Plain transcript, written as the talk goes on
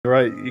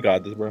Right, you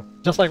got this, bro.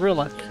 Just like real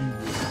life.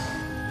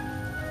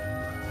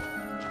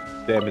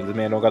 Damn, this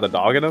man don't got the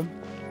dog in him?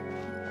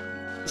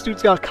 This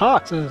dude's got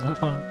cocks in his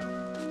phone.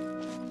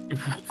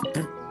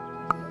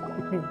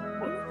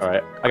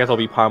 Alright, I guess I'll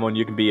be Paimon,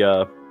 you can be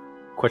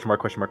question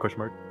mark.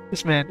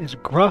 This man is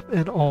gruff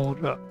and old.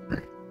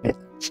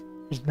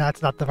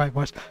 That's not the right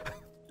voice.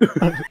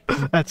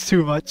 That's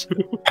too much.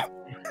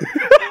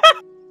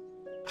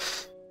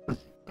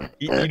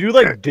 You do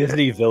like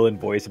Disney villain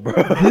voice, bro.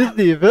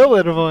 Disney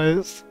villain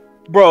voice?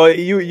 Bro,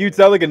 you'd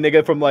sound like a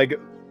nigga from like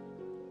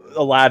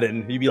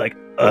Aladdin. You'd be like,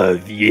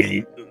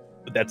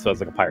 that sounds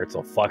like a pirate,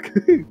 so fuck.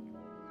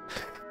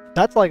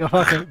 That's like a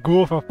fucking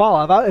ghoul from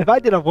Fallout. If I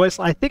did a voice,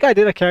 I think I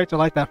did a character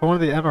like that for one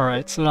of the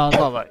Emirates, and I was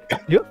all like,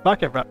 you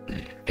fuck it, bro.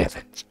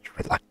 Villains,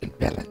 reluctant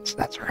villains,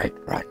 that's right,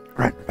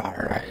 run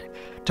far away.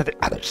 To the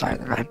other side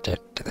of the mountain,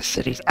 to the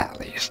city's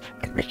alleys,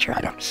 and make sure I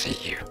don't see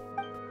you.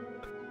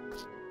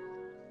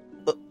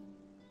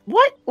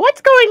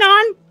 What's going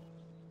on?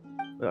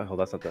 Oh,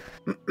 that's not that.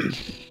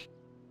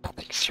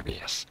 Nothing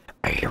serious.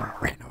 A hero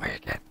ran away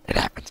again. It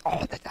happens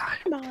all the time.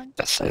 Come on.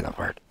 Just say the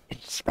word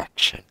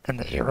inspection, and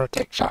the hero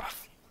takes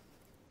off.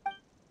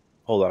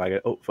 Hold on, I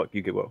get. Oh, fuck,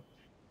 you get well.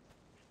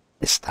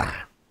 This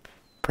time,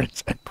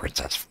 Prince and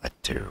Princess fled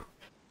too.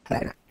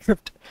 And I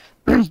tripped.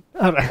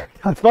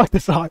 I fucked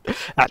this on.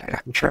 And I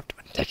got tripped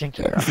when taking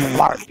care of the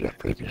large field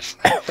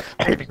previously,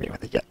 leaving me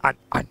with a yet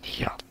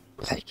unhealed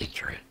leg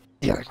injury.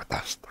 Dealing with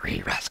those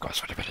three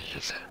rascals would have been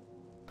easy.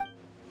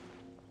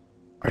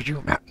 Are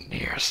you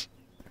mountaineers?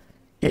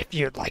 If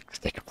you'd like to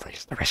take a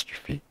place to rest your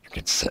feet, you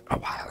can sit a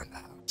while in the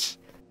house.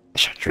 I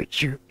shall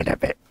treat you in a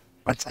bit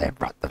once I have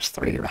brought those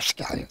three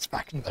rascallions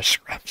back into their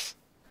scraps.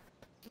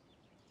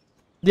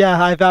 Yeah,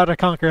 I vow to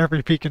conquer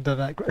every peak into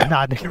that.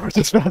 Nah, nigga, we're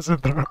just passing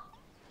through.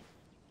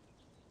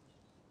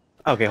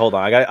 Okay, hold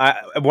on.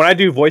 When I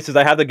do voices,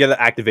 I have to get an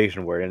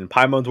activation word, and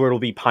Paimon's word will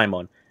be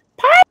Paimon.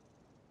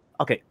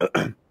 Okay.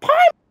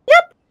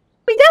 Yep.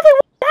 We definitely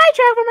went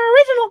sidetracked from our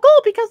original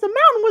goal because the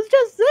mountain was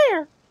just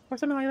there, or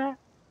something like that.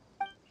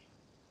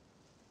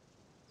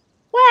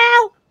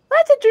 Well,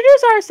 let's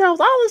introduce ourselves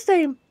all the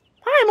same.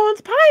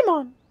 Paimon's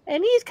Paimon,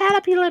 and he's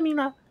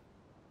𝗖𝗢𝗠𝗘𝗡𝗧𝗔𝗬𝗧𝗛𝗏.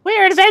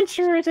 We're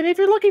adventurers, and if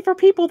you're looking for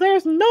people,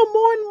 there's no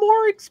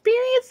more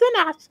experience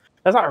than us.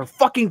 That's not her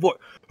fucking voice.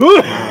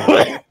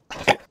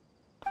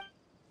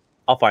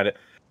 I'll find it.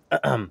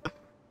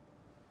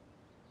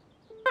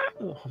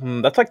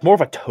 That's like more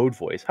of a toad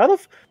voice. How the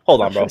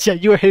hold on, bro. Yeah,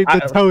 you were hitting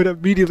the toad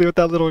immediately with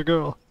that little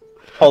girl.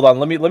 Hold on,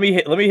 let me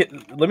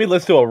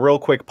listen to a real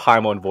quick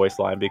Paimon voice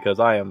line because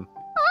I am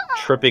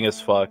tripping as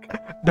fuck.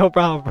 No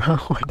problem, bro.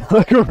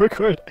 We're not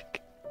recording.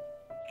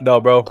 No,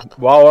 bro.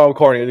 While I'm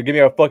recording, give me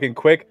a fucking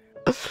quick.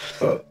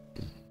 And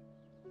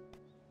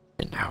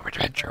now,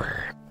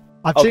 adventurer.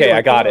 Okay,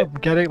 I got it. I'm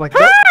getting like.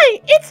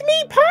 Hi, it's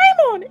me,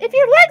 Paimon. If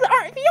your legs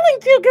aren't feeling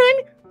too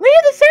good,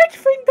 leave the search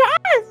for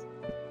us.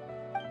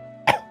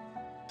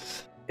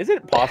 Is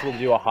it possible to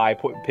do a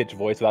high-pitched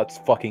voice without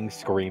fucking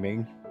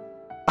screaming?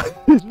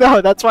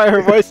 No, that's why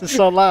her voice is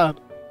so loud.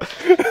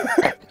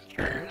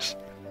 Adventurers.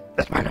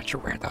 Then why don't you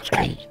wear those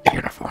green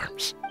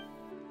uniforms?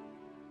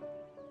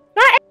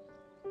 Not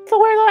to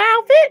wear the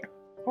outfit.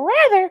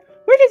 Rather,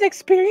 we're just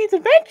experienced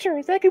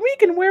adventurers that we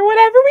can wear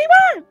whatever we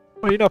want.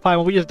 Well, you know,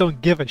 Paimon, we just don't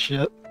give a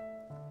shit.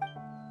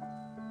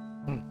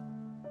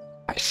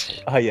 I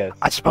see. Ah, yes.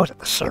 I suppose that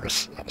the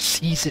service of a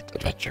seasoned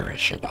adventurer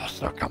should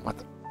also come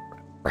with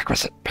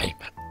requisite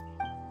payment.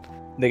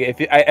 Nigga,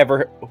 if I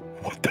ever...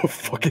 What the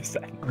fuck is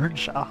that?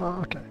 Earnshaw,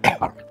 huh?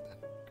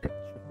 Okay.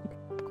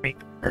 Great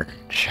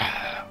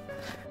Earnshaw.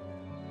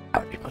 I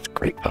would be most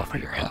grateful for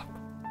your help.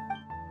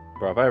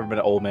 Bro, if I ever been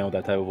an old man with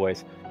that type of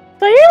voice.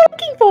 So you're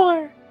looking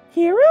for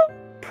hero,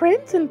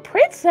 prince, and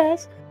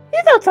princess?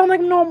 These don't sound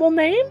like normal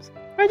names.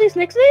 Are these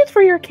nicknames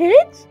for your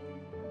kids?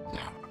 No,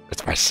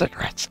 it's my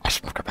cigarettes. I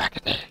smoke a pack a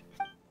day.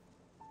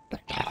 The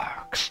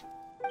dogs.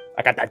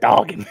 I got that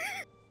dog in me.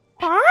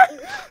 Huh?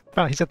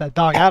 Bro, he said that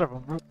dog out of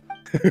him, bro.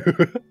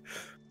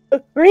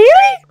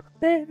 Really?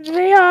 They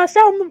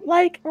sound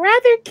like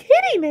rather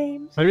kitty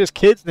names. Maybe his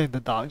kids named the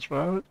dogs,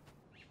 bro.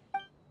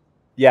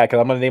 Yeah, because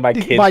I'm gonna name my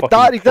kids My fucking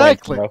dog,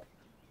 exactly. Prince,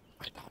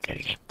 My dog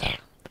named them.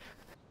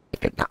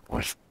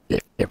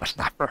 If it was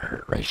not for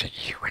her raising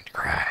you and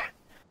cry,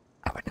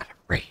 I would not have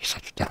raised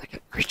such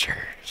delicate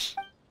creatures.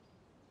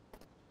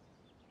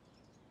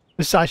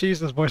 Besides, she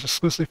uses this voice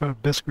exclusively for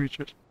abyss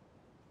creatures.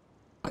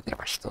 When they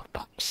were still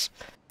pups,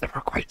 they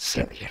were quite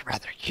silly and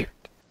rather cute,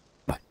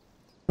 but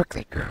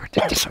quickly grew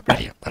into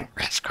disobedient little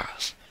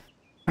rascals.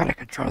 Try to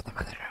control them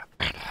a little,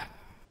 and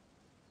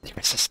the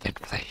resistant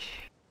flee.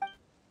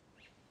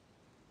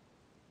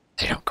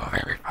 They don't go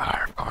very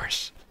far, of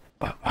course,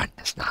 but one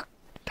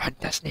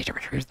does need to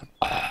retrieve them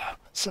all,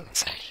 so to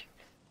say.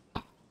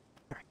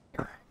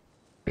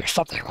 You're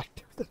something like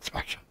tooth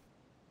inspection.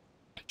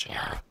 A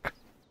joke.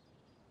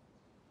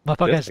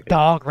 Motherfucker's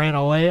dog ran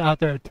away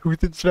after a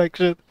tooth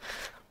inspection.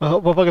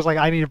 Motherfucker's like,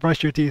 I need to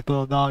brush your teeth,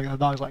 little dog. And the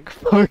dog's like,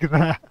 fuck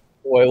that.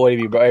 What do you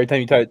mean, bro? Every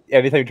time you try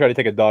to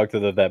take a dog to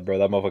the vet, bro,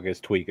 that motherfucker is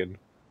tweaking.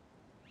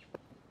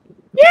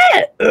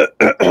 Yeah!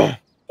 Yeah,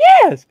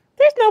 is!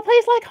 There's no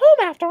place like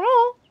home after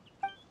all.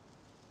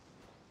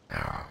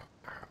 No.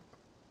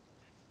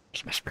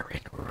 These must be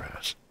written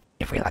rules.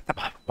 If we let them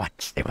off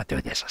once, they will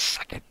do this a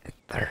second and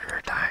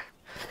third time.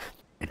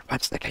 And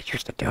once they get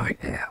used to doing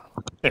it,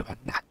 they will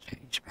not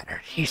change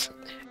better easily.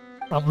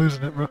 I'm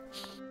losing it, bro.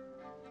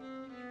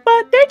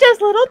 But they're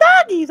just little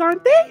doggies,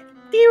 aren't they?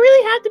 Do you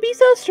really have to be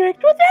so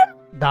strict with them?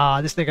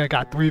 Nah, this nigga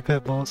got 3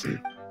 pit bulls.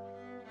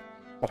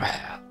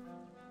 Well,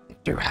 you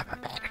do have a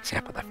bad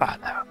example to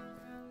follow.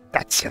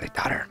 That silly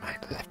daughter of mine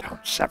left home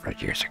several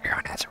years ago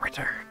and hasn't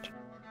returned.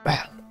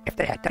 Well, if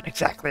they had done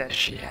exactly as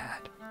she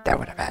had, that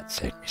would have had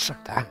saved me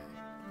some time.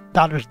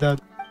 Daughter's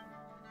dead.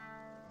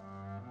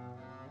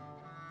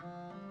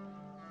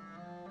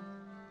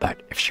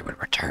 But if she would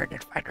return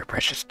and find her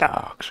precious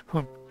dogs,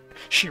 whom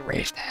she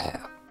raised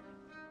hell.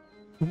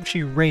 Whom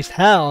she raised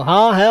hell,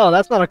 huh? Hell,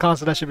 that's not a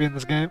concept that should be in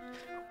this game.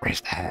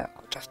 Raised hell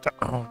just to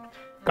own.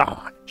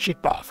 Gone.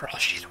 She'd ball for all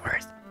she's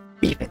worth.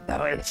 Even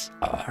though it's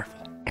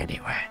awful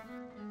anyway.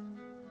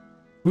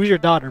 Who's your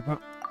daughter, bro?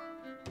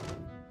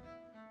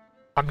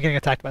 I'm getting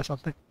attacked by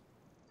something.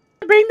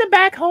 Bring them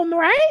back home,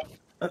 right?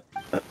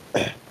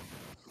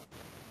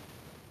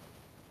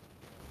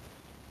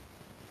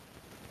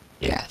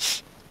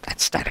 Yes,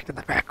 that static in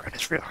the background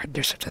is real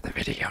conducive to the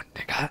video,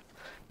 nigga.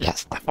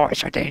 Yes, the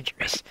forests are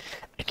dangerous.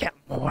 They get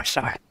more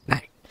so at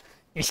night.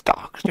 These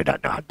dogs do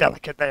not know how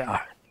delicate they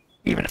are.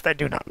 Even if they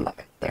do not love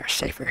it, they are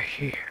safer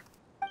here.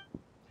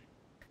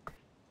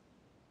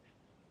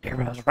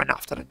 Heroes run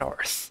off to the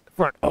north.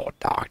 For an old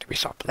dog to be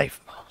so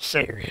playful,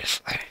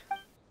 seriously.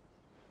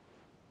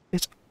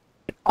 It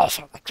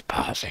also likes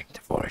pausing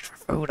to forage for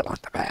food along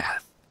the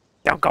path.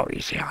 Don't go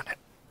easy on it.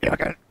 You'll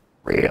get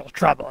real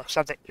trouble if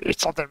something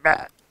eats something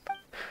bad.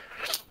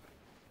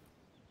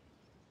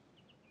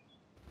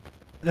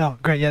 Oh,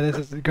 great, yeah, this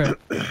is great.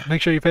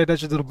 Make sure you pay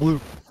attention to the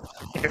blue.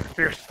 If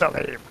you're still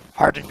aim,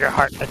 harden your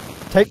heart and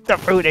take the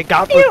food and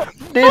go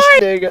This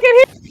nigga. Get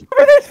hit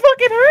over this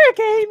fucking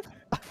hurricane!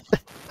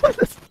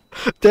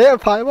 Damn,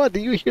 Paimon, do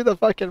you hear the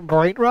fucking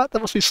brain rot? That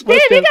must be Damn,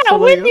 Celestia. you got a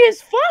windy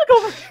as fuck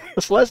over here!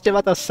 Celestia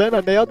about to send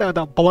a nail down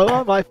to blow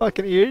out my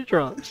fucking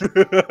eardrums.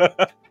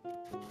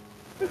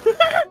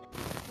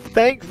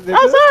 Thanks, nigga.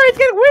 I'm sorry, it's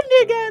getting windy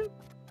again!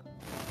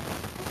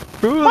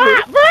 Truly.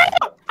 Fly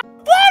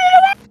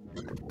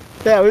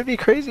Yeah, it would be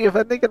crazy if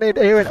a nigga named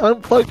Aaron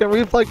unplugged and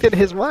replugged in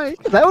his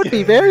mic. That would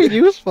be very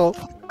useful.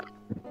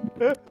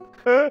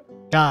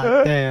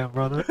 God damn,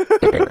 brother.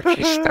 If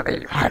you still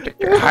aim, harden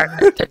your heart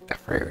and take the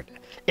food.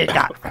 It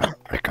got from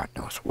God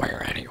knows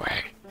where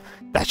anyway.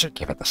 That should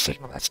give it the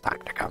signal it's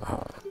time to come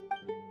home.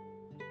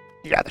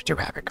 The other two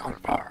haven't gone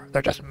far.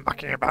 They're just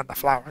mucking about in the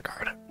flower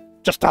garden.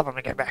 Just tell them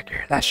to get back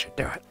here. That should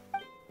do it.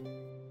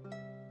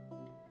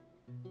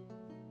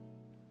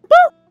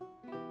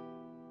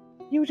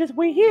 You just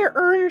wait here,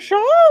 Earnshaw,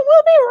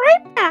 we'll be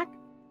right back.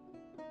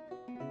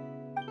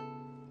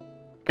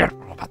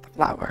 Careful about the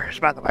flowers,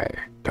 by the way.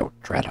 Don't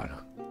tread on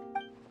them.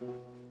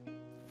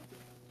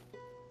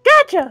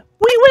 Gotcha!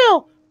 We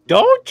will!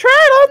 Don't tread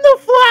on the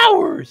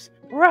flowers!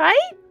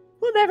 Right?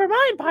 Well, never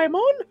mind,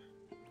 Paimon.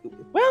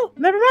 Well,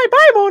 never mind,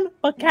 Paimon,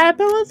 but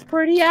Caterpillar's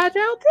pretty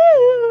agile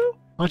too.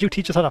 Why don't you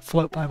teach us how to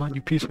float, Paimon,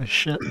 you piece of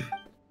shit?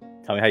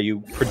 Tell me how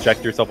you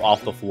project yourself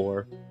off the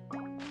floor.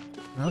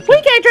 Okay.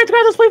 We can't try to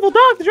grab those playful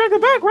dogs to drag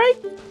them back, right?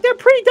 They're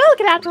pretty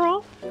delicate after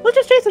all. Let's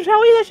just chase them, shall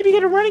we? That should be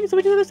getting running so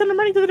we can send them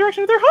running to the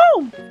direction of their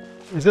home.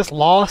 Is this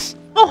lost?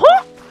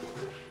 Uh-huh!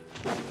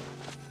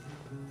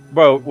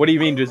 Bro, what do you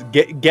mean? Just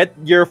get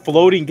your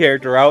floating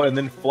character out and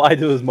then fly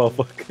to those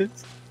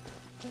motherfuckers.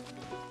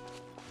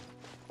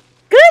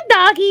 Good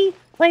doggy!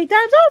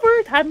 Playtime's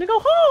over, time to go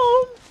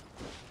home!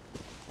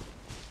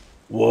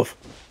 Woof.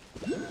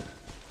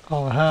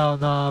 Oh, hell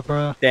nah,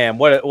 bruh. Damn,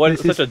 what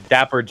This such a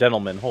dapper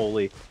gentleman,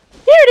 holy.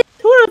 Here it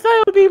is! Who would have thought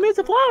it would be amidst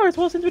the flowers?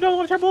 Well, since we don't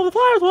want to jump over the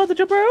flowers, we'll have to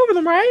jump right over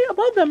them, right?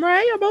 Above them,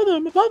 right? Above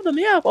them,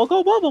 yeah, we'll go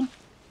above them.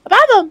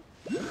 Above them!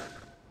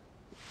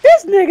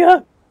 This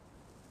nigga!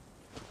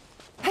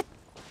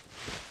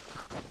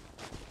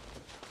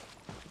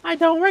 I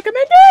don't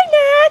recommend doing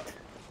that!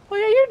 Oh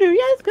yeah, you do.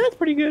 Yeah, that's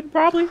pretty good,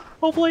 probably.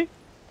 Hopefully.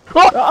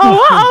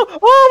 Oh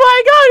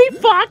my god,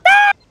 he fucked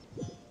up!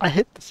 I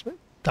hit the switch.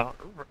 Don't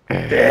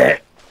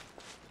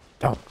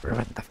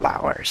ruin the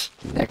flowers,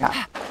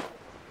 nigga.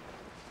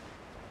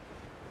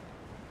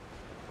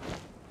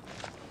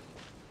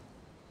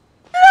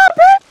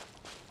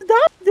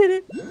 Dog did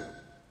it.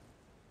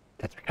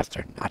 That's because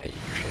they're naughty.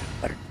 You should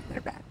learn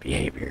their bad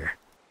behavior.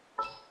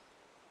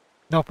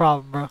 No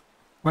problem, bro.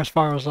 Where's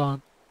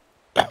Farozan?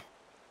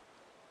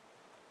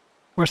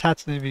 Where's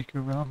Hatsune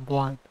Miku, bro? I'm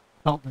blind.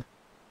 Help me.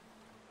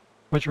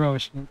 Which row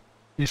is she?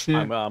 You see her?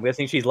 I'm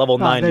guessing she's level Oh,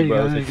 there 90, you bro.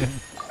 go, there you go.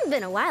 It's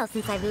been a while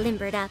since I've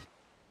limbered up.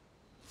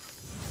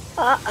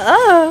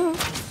 Uh-oh.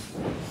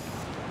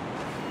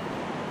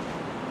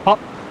 Oh,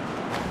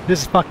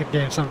 this is fucking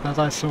game sometimes,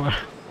 I swear.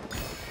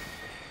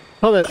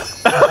 Hold it.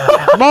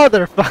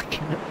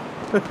 Motherfucker.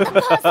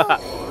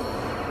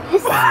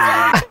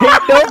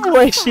 Ain't no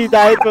way she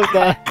died from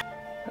that.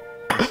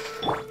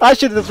 I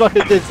should have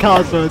fucking did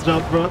Cosmo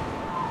jump, bro.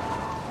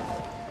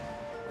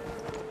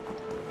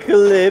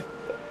 clip.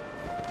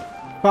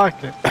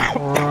 Fucking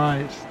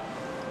Christ.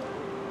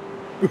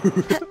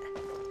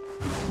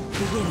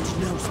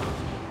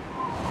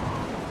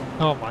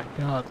 Oh my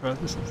god, bro.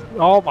 This is.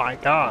 Oh my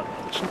god.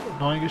 This is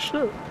annoying as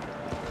shit.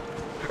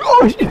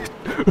 Oh shit!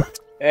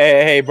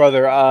 Hey,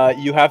 brother.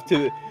 You have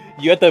to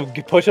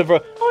push him for.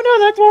 Oh no,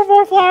 that's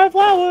more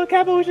flower.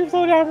 Kappa, we should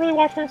slow down and really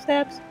watch our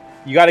steps.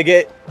 You gotta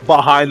get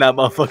behind that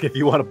motherfucker if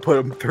you want to put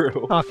him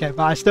through. Okay,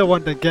 but I still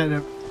want to get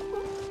him.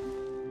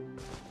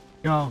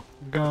 Go.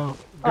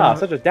 Ah,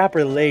 such a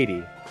dapper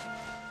lady.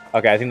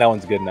 Okay, I think that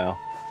one's good now.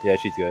 Yeah,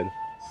 she's good.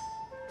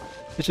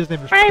 It's his name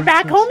is Alright,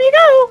 back home you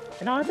go!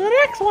 And on to the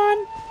next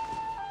one!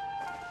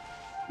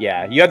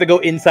 Yeah, you have to go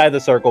inside the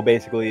circle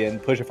basically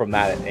and push it from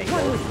that angle.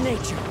 How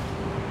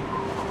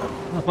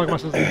the fuck am I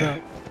supposed to do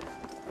that?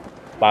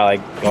 By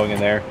like going in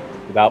there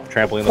without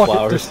trampling the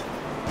flowers.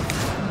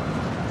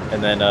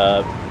 And then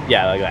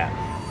yeah, like that.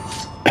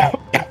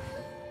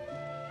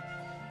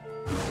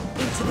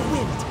 Into the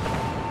wind.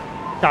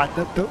 God,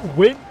 the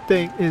wind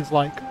thing is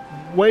like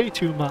way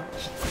too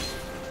much.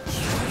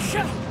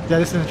 Yeah,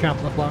 this isn't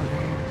trample the flower.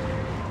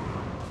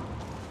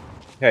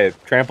 Hey,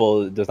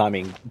 trample does not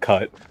mean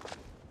cut.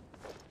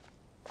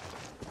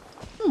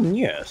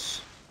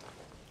 Yes.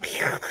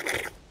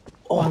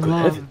 Oh, good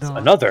heavens,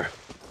 another.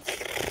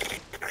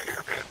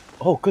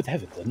 Oh, good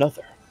heavens,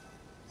 another.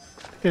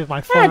 Here's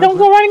my Ah, don't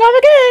go running off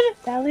again!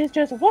 That leaves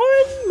just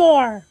one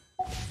more.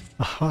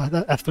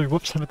 That F3,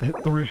 whoops, I meant to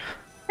hit 3.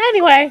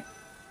 Anyway.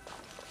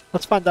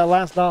 Let's find that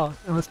last dog,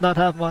 and let's not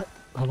have my...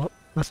 Hold up.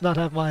 Let's not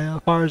have my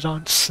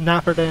Farzan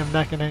snap her damn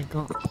neck and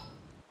ankle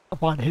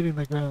upon hitting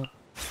the ground.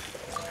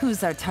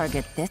 Who's our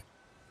target this?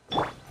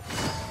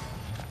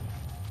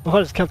 Well,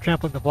 I just kept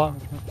trampling the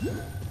flowers.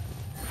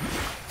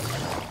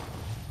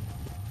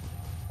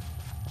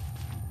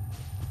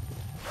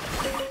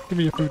 Give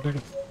me your food,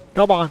 nigga.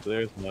 Come on.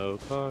 There's no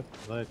cock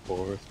like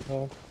forest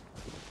cock.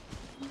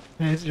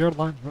 Hey, it's your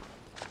line, bro.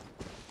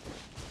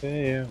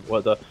 Yeah.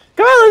 What the?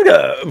 Come on,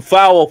 let's go.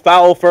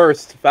 Foul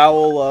first.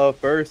 Foul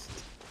first.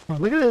 Bro,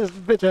 look at this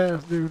bitch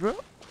ass dude, bro.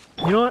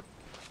 You know what?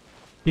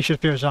 He should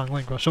fear Zhang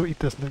Ling, bro. She'll eat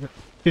this nigga.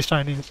 He's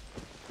Chinese.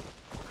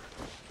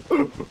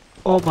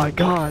 Oh my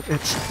god,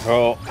 it's...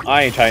 Bro,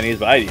 I ain't Chinese,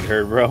 but I eat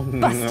her, bro.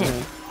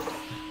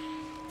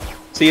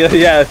 See,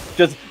 yeah,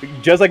 just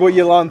like what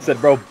Yolande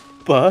said, bro.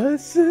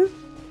 Busted?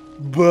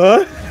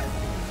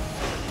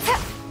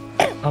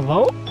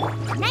 Hello?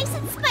 Nice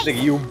and spicy.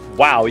 Nigga, you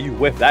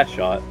whiffed that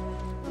shot.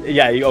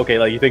 Yeah, okay,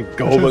 like you think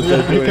Goba's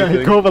gonna do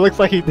anything? Goba looks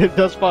like he did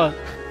just fine.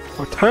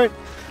 Oh, turn!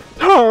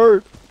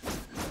 Turn!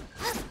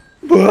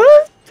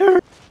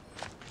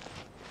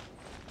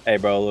 Hey,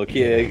 bro, look,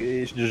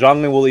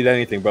 Zhongli will eat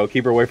anything, bro.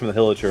 Keep her away from the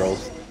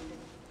Hilichurls.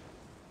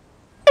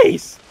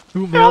 Nice!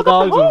 2 male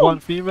dogs and 1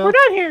 female? We're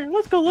done here.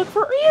 Let's go look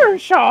for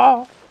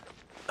Earnshaw.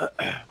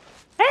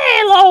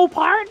 Hello,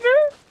 partner.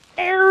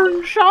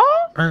 Earnshaw?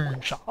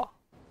 Earnshaw.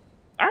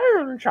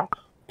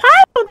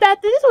 I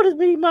thought this would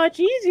be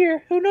much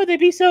easier. Who knew they'd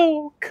be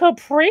so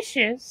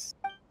capricious?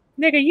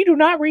 Nigga, you do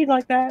not read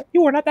like that.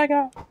 You are not that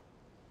guy.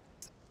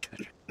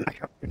 I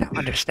hope you now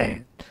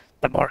understand.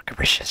 The more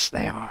capricious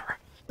they are,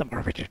 the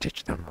more we do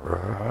teach them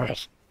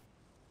rules.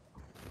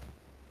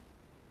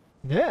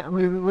 Yeah, I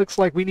mean, it looks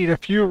like we need a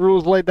few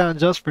rules laid down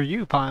just for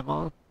you,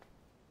 Paimon.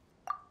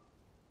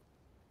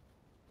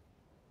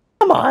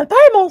 Come on,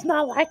 Paimon's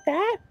not like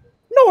that.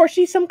 Nor is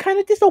she some kind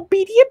of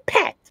disobedient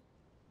pet.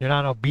 You're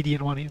not an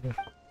obedient one either.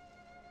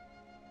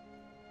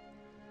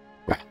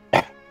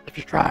 If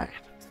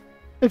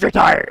you're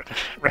tired,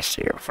 rest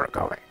you for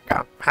going.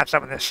 Come, have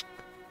some of this.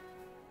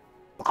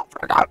 Oh,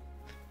 forgot.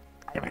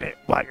 I made it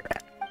while you're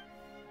at.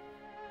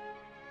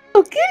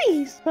 Oh,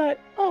 goodies, but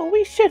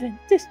we shouldn't.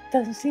 This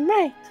doesn't seem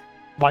right.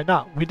 Why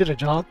not? We did a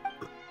job.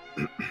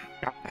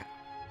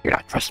 You're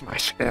not trusting my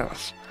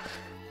skills.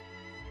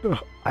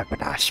 I would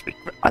not speak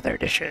for other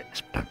dishes,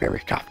 but I'm very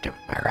confident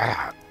with my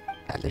round,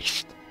 at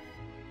least.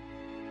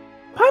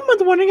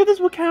 Paimon's wondering if this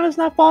would count as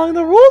not following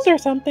the rules or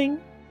something.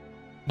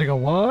 Nigga,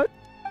 what?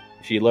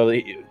 She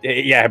literally,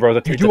 yeah, bro.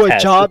 You do a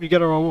job, you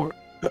get a reward.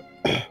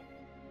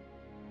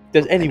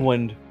 Does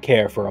anyone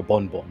care for a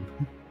bonbon?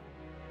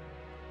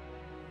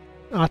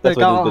 I think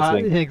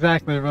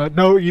exactly, bro.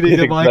 No eating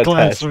in my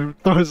classroom.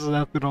 Throws it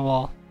after the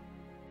wall.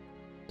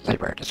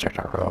 Labor deserves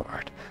a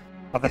reward.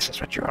 Well, this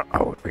is what you are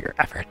owed for your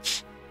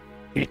efforts.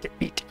 You need to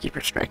eat to keep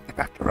your strength up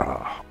after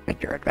all, and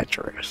you're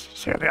adventurers.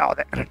 So you all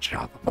the energy,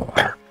 all the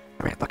more.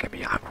 I mean, look at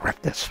me, I'm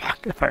ripped as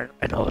fuck for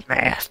an old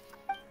man.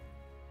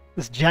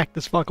 This jacked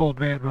as fuck old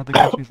man, bro.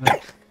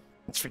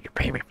 That's for your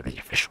payment for the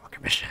official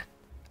commission.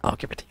 I'll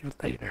give it to you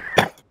later.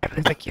 I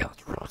believe the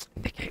guild's rules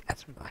indicate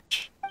as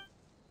much.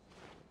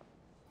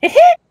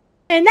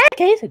 In that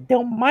case,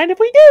 don't mind if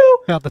we do.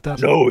 Failed the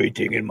test. No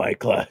eating in my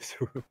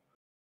classroom.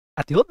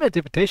 At the ultimate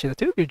invitation, the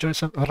two of you enjoy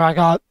some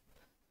ragat.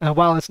 And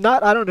while it's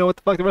not, I don't know what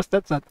the fuck the rest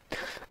of that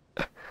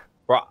said.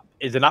 Bro,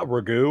 is it not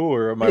ragu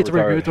or am I It's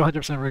retarded? ragu.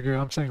 It's 100% ragu.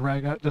 I'm saying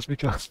ragat just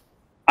because.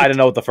 I didn't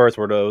know what the first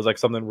word was. It was like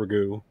something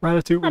ragu.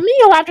 Ratatouille. A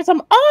meal after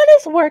some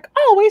honest work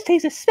always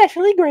tastes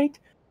especially great.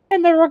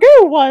 And the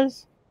ragu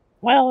was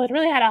Well, it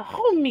really had a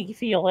homey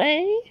feel,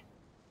 eh?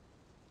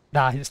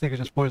 Nah, this nigga's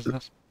just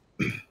poisonous.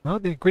 Well,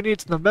 the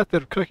ingredients and the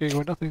method of cooking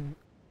were nothing.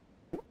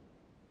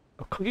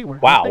 Cooking were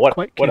Wow, nothing what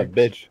quite a curious.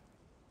 bitch.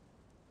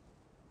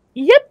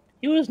 Yep,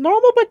 it was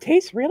normal but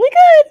tastes really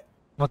good.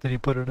 What did he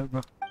put in it,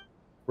 bro?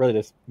 Really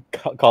just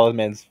call this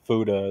man's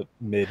food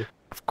mid.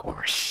 Of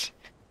course.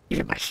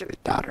 Even my silly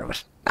daughter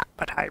was not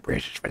but high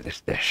praise for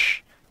this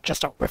dish.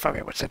 Just a whiff of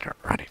it would send her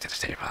running to the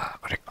table,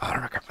 putting all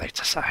her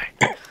complaints aside.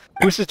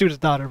 Who's this dude's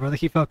daughter, bro? They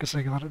keep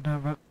focusing on it now,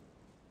 bro.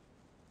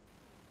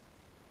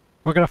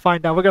 We're gonna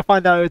find out. We're gonna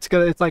find out.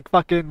 It's like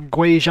fucking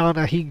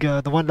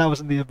𝗖𝗟𝗠𝗧𝗔𝗬𝗧𝗏, the one that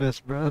was in the abyss,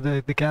 bro.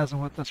 The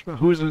chasm with us, bro.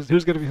 Who's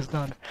gonna be his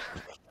daughter?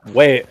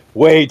 Way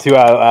too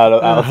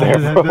out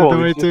there. Bro.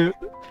 The way too.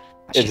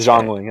 It's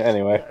Zhongling,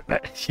 anyway.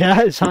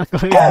 Yeah, it's not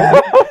going.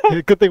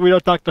 Good thing we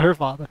don't talk to her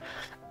father.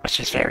 But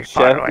she's very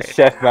far away.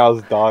 Chef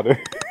Mao's daughter.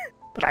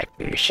 But I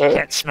fear she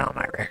can't smell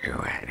my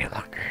ragu any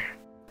longer.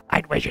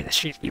 I'd wager that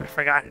she's even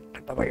forgotten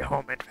on the way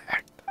home, in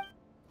fact.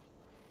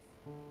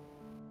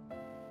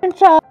 And you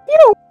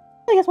don't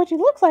think it's what she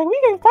looks like. We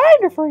can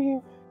find her for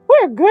you.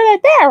 We're good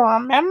at that,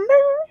 remember?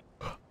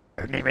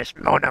 Her name is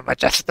Mona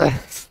Majesta.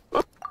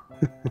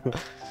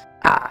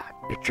 Ah,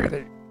 you're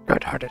truly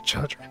good-hearted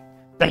children.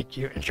 Thank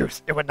you. In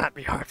truth, it would not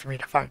be hard for me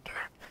to find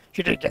her.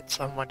 She did get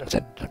someone to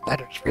send her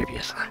letters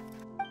previously.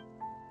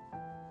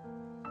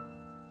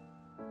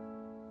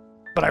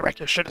 But I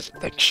reckon she doesn't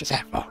think she's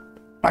at fault.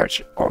 Why would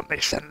she only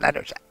send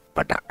letters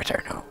but not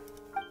return home?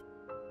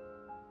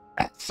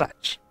 As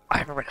such, I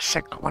haven't read a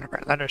single one of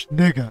her letters.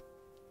 Nigga.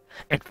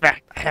 In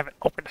fact, I haven't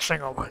opened a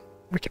single one.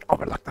 We can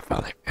overlook the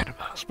following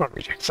animals when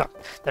reading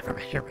something from a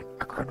human,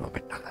 a grown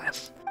woman, no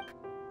less.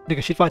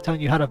 Nigga, she's probably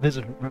telling you how to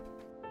visit her, bro.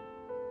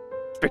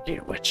 Speaking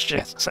of which, she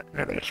hasn't sent me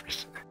letters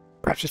recently.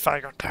 Perhaps she's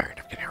finally grown tired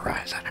of getting a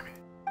rise out of me.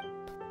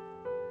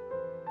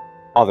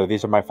 Father,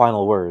 these are my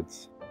final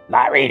words.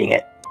 Not reading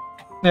it.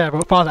 Yeah,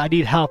 bro, father, I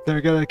need help. They're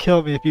gonna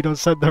kill me if you don't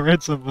send the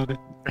ransom money.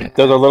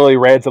 Those are literally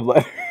ransom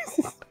letters.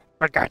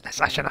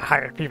 Regardless, I should not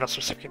hire people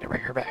specifically to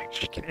bring her back.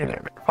 She can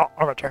either fall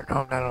or return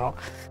home, not at all.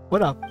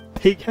 What a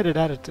pig-headed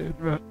attitude,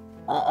 bro.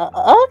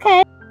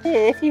 Okay,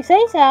 if you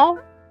say so.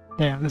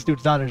 Damn, this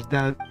dude's daughter's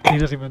dead. He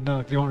doesn't even know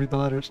because he won't read the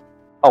letters.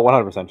 Oh,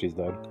 100% she's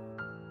dead.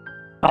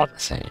 All the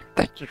same,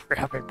 thank you for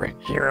helping bring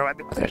Hero and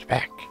the others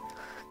back.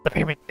 The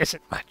payment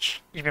isn't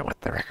much, even with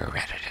the record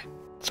edited.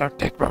 So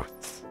take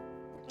both,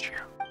 won't you?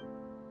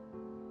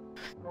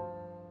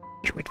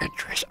 You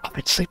adventurers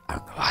often sleep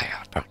out in the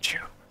wild, don't you?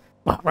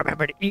 Well,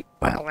 remember to eat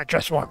well and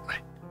dress warmly.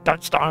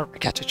 Don't starve or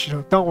catch a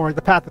chill. Don't worry,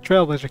 the path of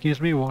Trailblazer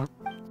keeps me warm.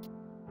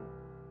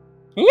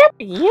 Yep,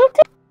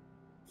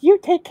 you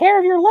take care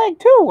of your leg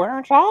too,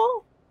 weren't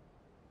y'all?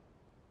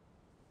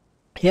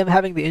 Him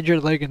having the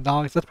injured leg and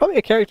dogs, that's probably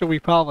a character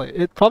it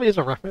probably is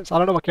a reference. I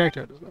don't know what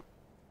character it is though.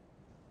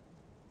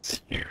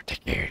 You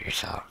take care of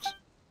yourselves.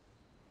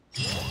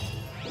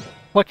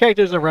 What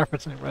character is it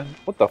referencing, Brendan?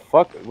 What the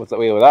fuck? Wait, that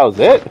was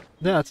it?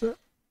 Yeah, that's it.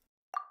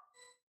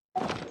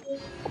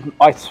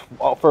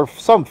 For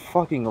some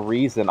fucking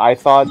reason, I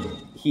thought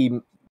he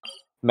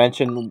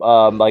mentioned,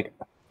 like,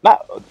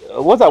 not,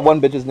 what's that one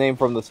bitch's name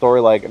from the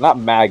story? Like, not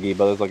Maggie,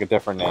 but there's like a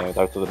different name. It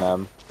starts with an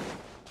M.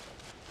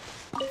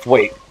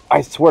 Wait,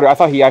 I swear, I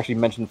thought he actually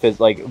mentioned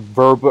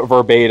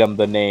verbatim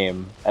the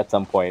name at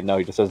some point. No,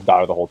 he just says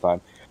daughter the whole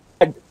time.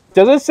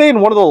 Does it say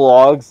in one of the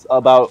logs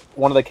about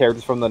one of the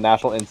characters from the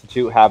National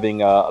Institute having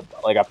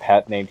like a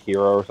pet named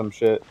Hero or some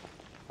shit?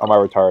 Or am I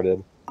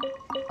retarded?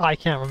 I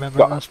can't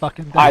remember those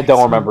fucking days. I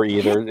don't remember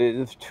either.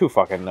 It's too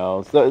fucking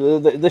knows.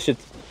 This shit.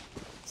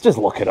 Just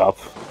look it up.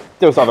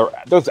 There's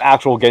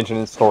actual Genshin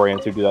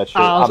historians who do that shit.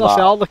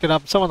 I'll look it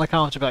up. Someone in the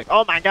comments will be like,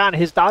 "Oh my god,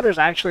 his daughter's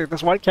actually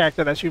this one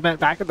character that you met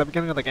back at the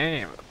beginning of the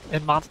game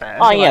in Monster."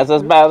 Oh yes,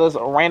 this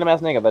random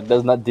ass nigga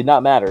that did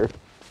not matter.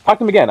 Talk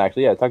to him again,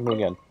 actually. Yeah, talk to him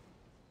again.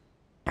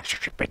 Extra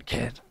tripping,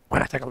 kid. Why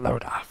not take a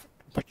load off?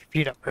 Put your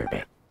feet up for a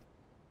bit.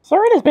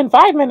 Sir, it has been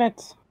 5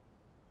 minutes.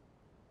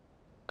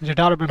 Has your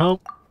daughter been home?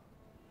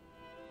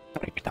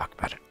 Don't even talk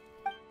about it.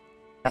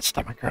 That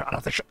stomach girl, I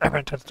don't think she ever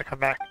intends to come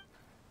back.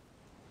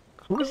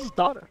 Who is his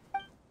daughter?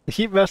 They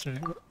keep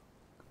messaging me.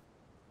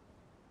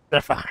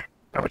 They're fine.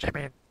 Know what I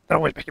mean? They're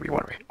always making me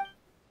worry.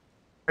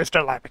 They're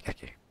still alive and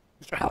kicking.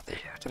 They're still healthy.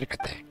 It's a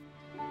good thing.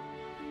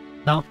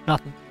 No,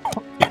 nothing.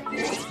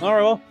 Alright,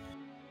 well.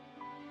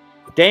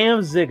 Damn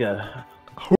Zigga.